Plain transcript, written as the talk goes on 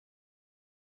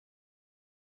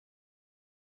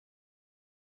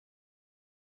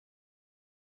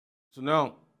So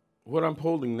now, what I'm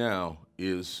holding now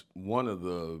is one of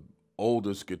the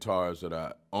oldest guitars that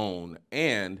I own,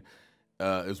 and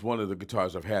is one of the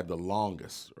guitars I've had the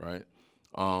longest. Right?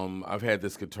 I've had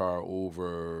this guitar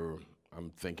over,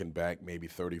 I'm thinking back, maybe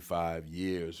 35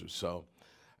 years or so,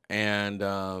 and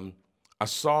I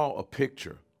saw a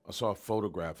picture, I saw a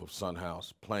photograph of Son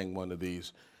House playing one of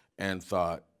these, and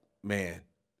thought, man,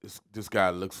 this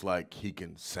guy looks like he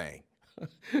can sing.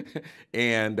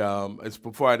 And it's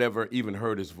before I'd ever even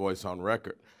heard his voice on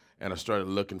record. And I started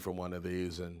looking for one of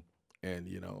these, and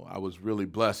I was really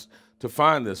blessed to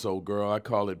find this old girl. I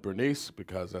call it Bernice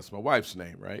because that's my wife's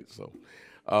name, right? So,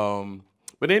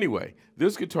 but anyway,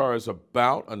 this guitar is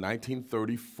about a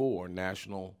 1934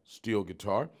 National steel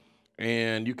guitar,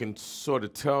 and you can sort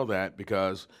of tell that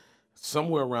because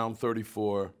somewhere around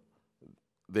 34,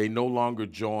 they no longer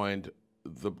joined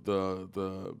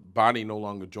the body no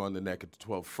longer joined the neck at the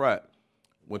 12th fret,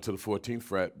 went to the 14th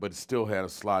fret, but it still had a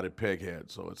slotted peg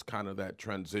head. So it's kind of that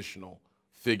transitional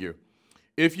figure.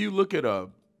 If you look at a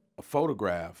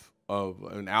photograph of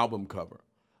an album cover,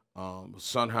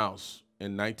 Son House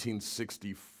in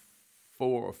 1964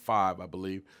 or 5, I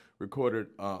believe, recorded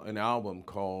an album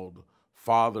called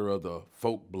Father of the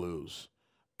Folk Blues.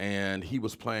 And he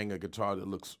was playing a guitar that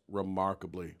looks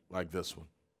remarkably like this one.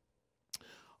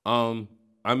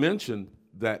 I mentioned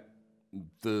that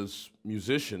those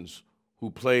musicians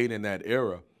who played in that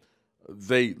era,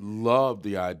 they loved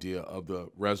the idea of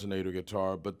the Resonator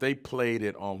guitar, but they played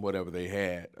it on whatever they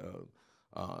had.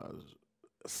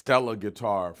 Stella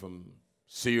guitar from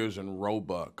Sears and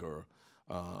Roebuck, or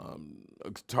a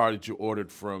guitar that you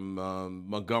ordered from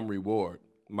Montgomery Ward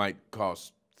might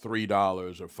cost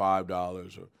 $3 or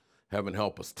 $5 or, heaven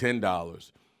help us,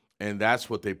 $10. And that's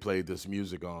what they played this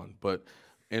music on. But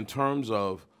in terms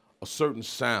of a certain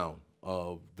sound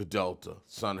of the Delta,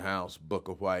 Son House,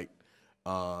 Booker White,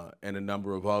 and a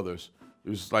number of others,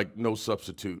 there's like no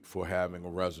substitute for having a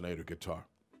Resonator guitar.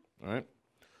 All right?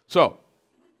 So,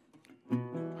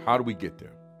 how do we get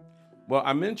there? Well,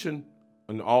 I mentioned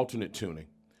an alternate tuning.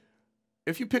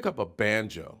 If you pick up a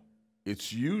banjo,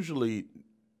 it's usually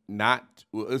not,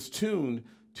 well, it's tuned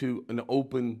to an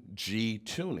open G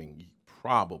tuning,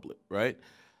 probably, right?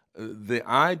 The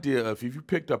idea of if you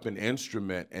picked up an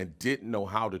instrument and didn't know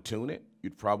how to tune it,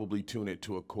 you'd probably tune it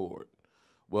to a chord.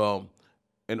 Well,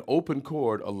 an open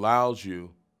chord allows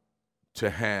you to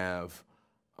have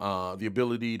the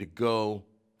ability to go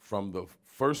from the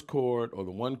first chord or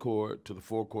the one chord to the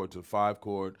four chord to the five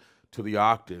chord to the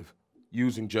octave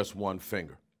using just one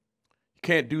finger. You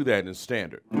can't do that in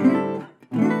standard,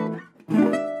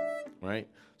 right?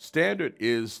 Standard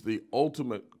is the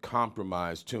ultimate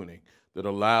compromise tuning that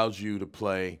allows you to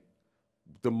play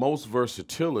the most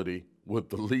versatility with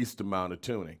the least amount of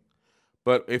tuning.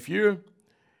 But if you're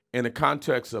in the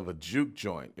context of a juke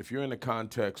joint, if you're in the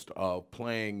context of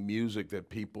playing music that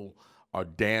people are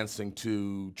dancing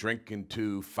to, drinking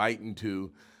to, fighting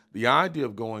to, the idea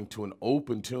of going to an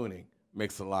open tuning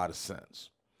makes a lot of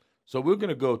sense. So we're going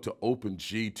to go to open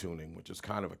G tuning, which is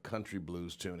kind of a country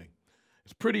blues tuning.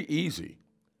 It's pretty easy.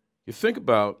 You think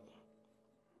about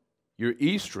your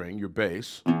E string, your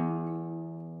bass,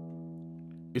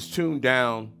 is tuned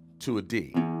down to a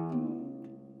D.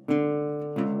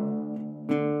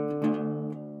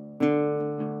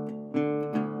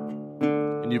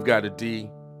 And you've got a D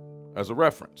as a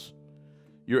reference.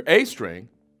 Your A string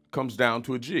comes down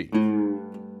to a G.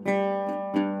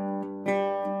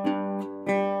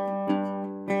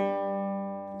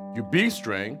 Your B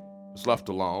string is left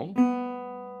alone,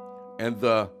 and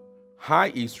the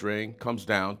high E string comes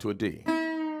down to a D.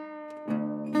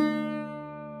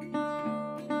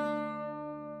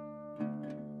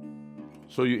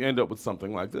 So you end up with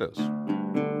something like this.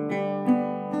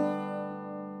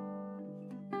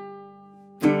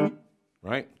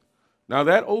 Right? Now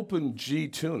that open G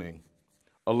tuning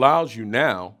allows you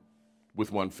now,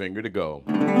 with one finger, to go.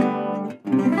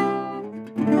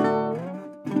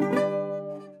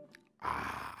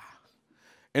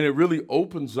 And it really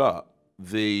opens up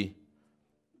the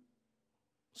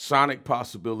sonic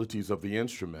possibilities of the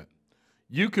instrument.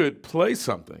 You could play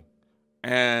something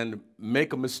and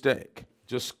make a mistake.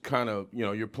 Just kind of,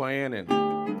 you're playing and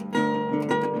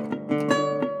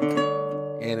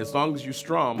as long as you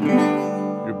strum,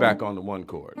 you're back on the one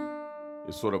chord.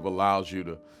 It sort of allows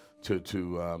you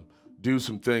to do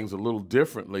some things a little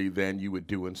differently than you would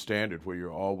do in standard, where you're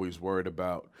always worried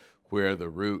about where the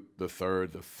root, the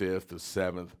third, the fifth, the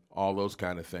seventh, all those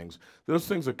kind of things. Those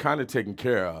things are kind of taken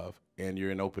care of, and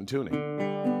you're in open tuning.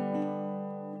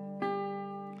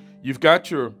 You've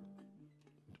got your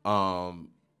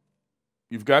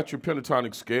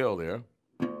pentatonic scale there.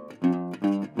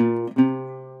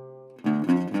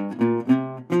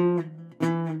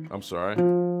 I'm sorry.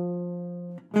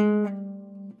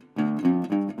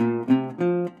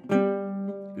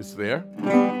 It's there.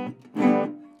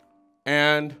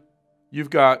 And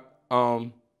you've got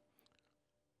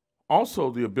also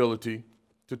the ability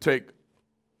to take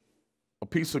a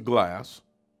piece of glass,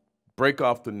 break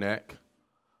off the neck,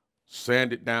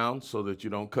 sand it down so that you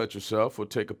don't cut yourself, or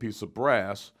take a piece of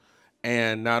brass,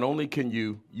 and not only can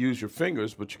you use your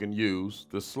fingers, but you can use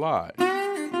the slide.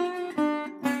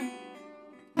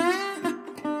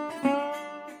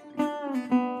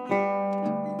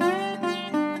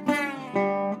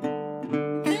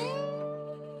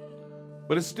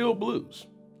 But it's still blues.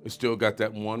 It's still got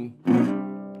that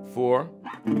 1, 4,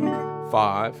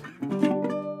 5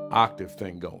 octave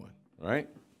thing going, right?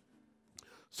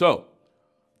 So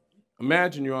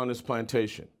imagine you're on this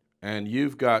plantation and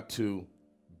you've got to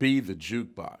be the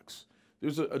jukebox.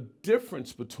 There's a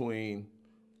difference between,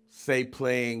 say,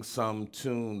 playing some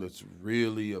tune that's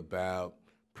really about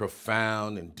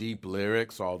profound and deep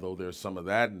lyrics, although there's some of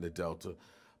that in the Delta,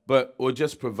 or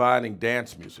just providing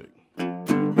dance music.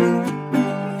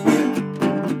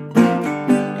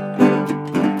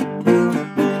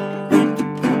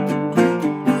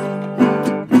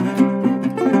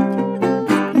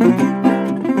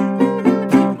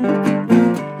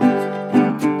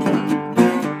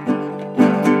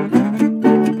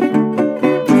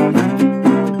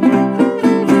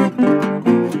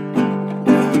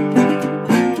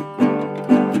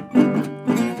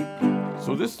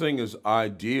 This thing is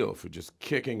ideal for just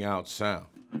kicking out sound.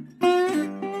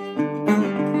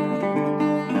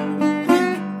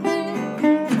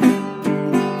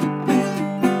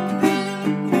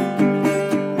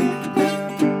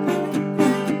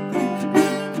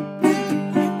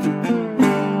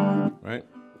 Right?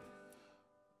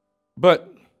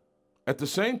 But at the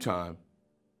same time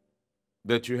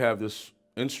that you have this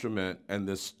instrument and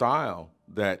this style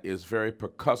that is very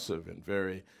percussive and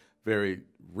very, very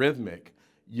rhythmic,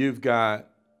 you've got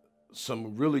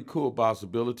some really cool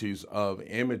possibilities of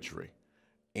imagery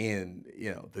in,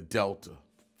 the Delta,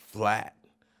 flat,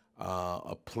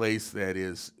 a place that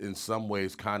is in some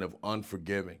ways kind of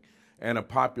unforgiving, and a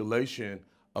population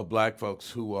of black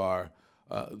folks who are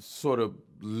sort of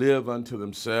live unto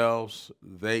themselves.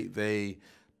 They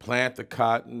plant the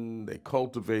cotton, they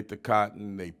cultivate the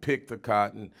cotton, they pick the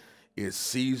cotton. It's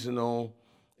seasonal.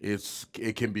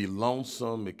 It can be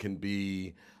lonesome. It can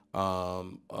be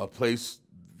a place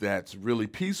that's really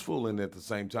peaceful, and at the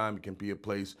same time, it can be a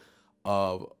place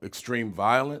of extreme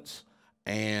violence,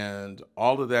 and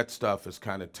all of that stuff is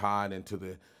kind of tied into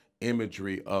the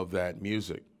imagery of that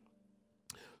music.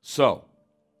 So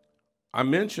I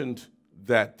mentioned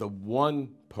that the one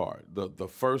part, the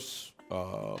first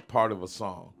part of a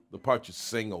song, the part you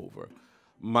sing over,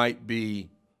 might be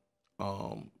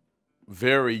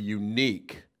very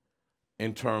unique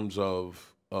in terms of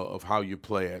how you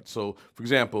play it. So, for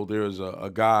example, there's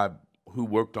a guy who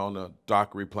worked on a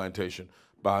Dockery plantation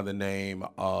by the name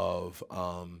of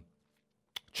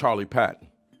Charlie Patton.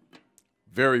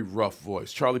 Very rough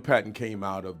voice. Charlie Patton came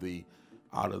out of the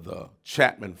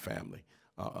Chapman family,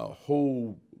 a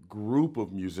whole group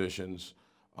of musicians,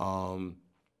 all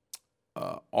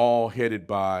headed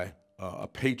by a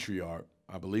patriarch.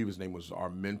 I believe his name was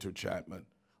Armintor Chapman.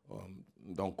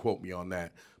 Don't quote me on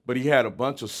that. But he had a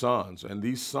bunch of sons, and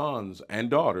these sons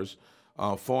and daughters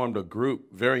formed a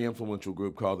group, very influential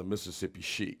group called the Mississippi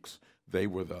Sheiks. They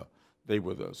were the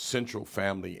central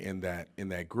family in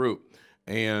that group,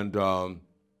 and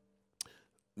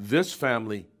this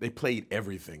family, they played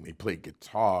everything. They played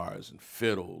guitars and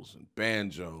fiddles and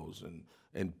banjos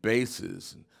and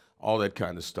basses and all that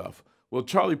kind of stuff. Well,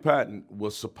 Charlie Patton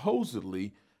was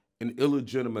supposedly an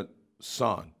illegitimate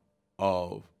son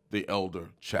of the elder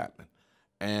Chapman.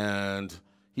 And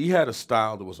he had a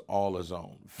style that was all his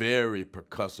own, very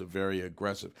percussive, very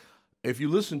aggressive. If you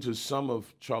listen to some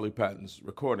of Charlie Patton's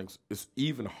recordings, it's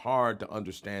even hard to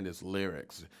understand his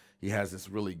lyrics. He has this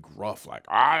really gruff, like,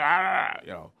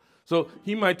 So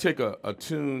he might take a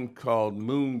tune called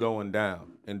Moon Going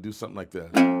Down and do something like this.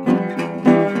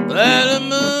 Well, the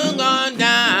moon going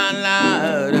down,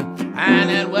 Lord, and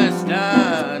that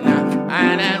western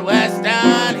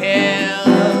hill.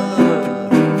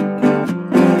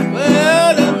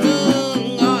 Well, the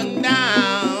moon going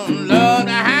down, Lord,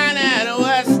 behind that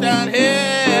western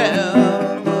hill.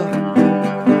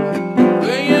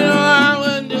 Well, you know I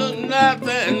would do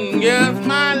nothing against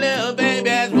my little baby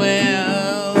as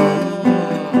well.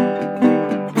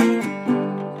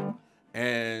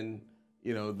 And,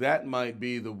 that might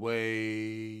be the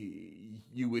way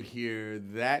you would hear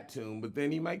that tune, but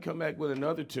then he might come back with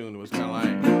another tune that was kind of like,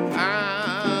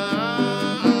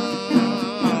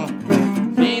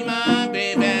 see my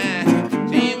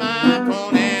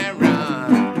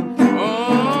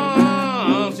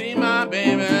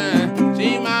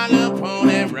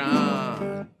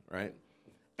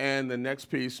then the next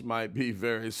piece might be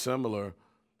very similar,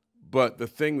 but the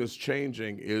thing that's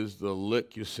changing is the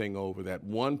lick you sing over that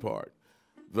one part.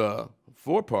 The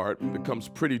 4 part becomes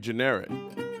pretty generic.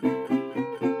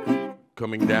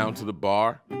 Coming down to the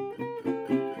bar,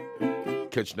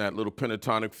 catching that little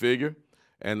pentatonic figure,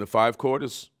 and the 5 chord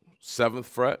is 7th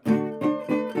fret,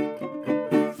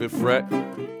 5th fret,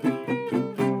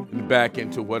 and back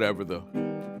into whatever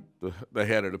the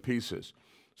head of the piece is.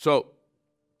 So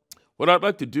what I'd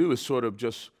like to do is sort of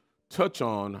just touch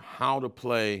on how to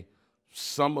play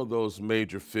some of those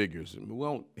major figures. And we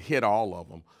won't hit all of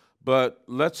them, but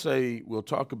let's say we'll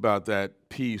talk about that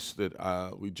piece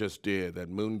that we just did, that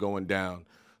Moon Going Down,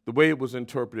 the way it was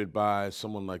interpreted by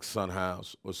someone like Son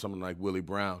House or someone like Willie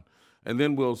Brown. And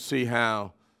then we'll see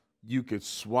how you could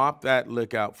swap that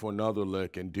lick out for another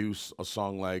lick and do a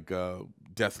song like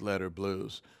Death Letter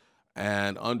Blues,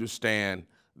 and understand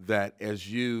that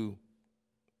as you,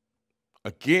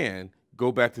 again,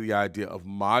 go back to the idea of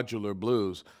modular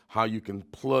blues, how you can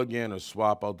plug in or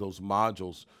swap out those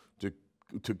modules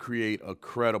to create a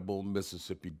credible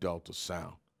Mississippi Delta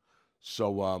sound.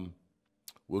 So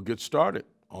we'll get started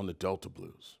on the Delta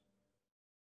Blues.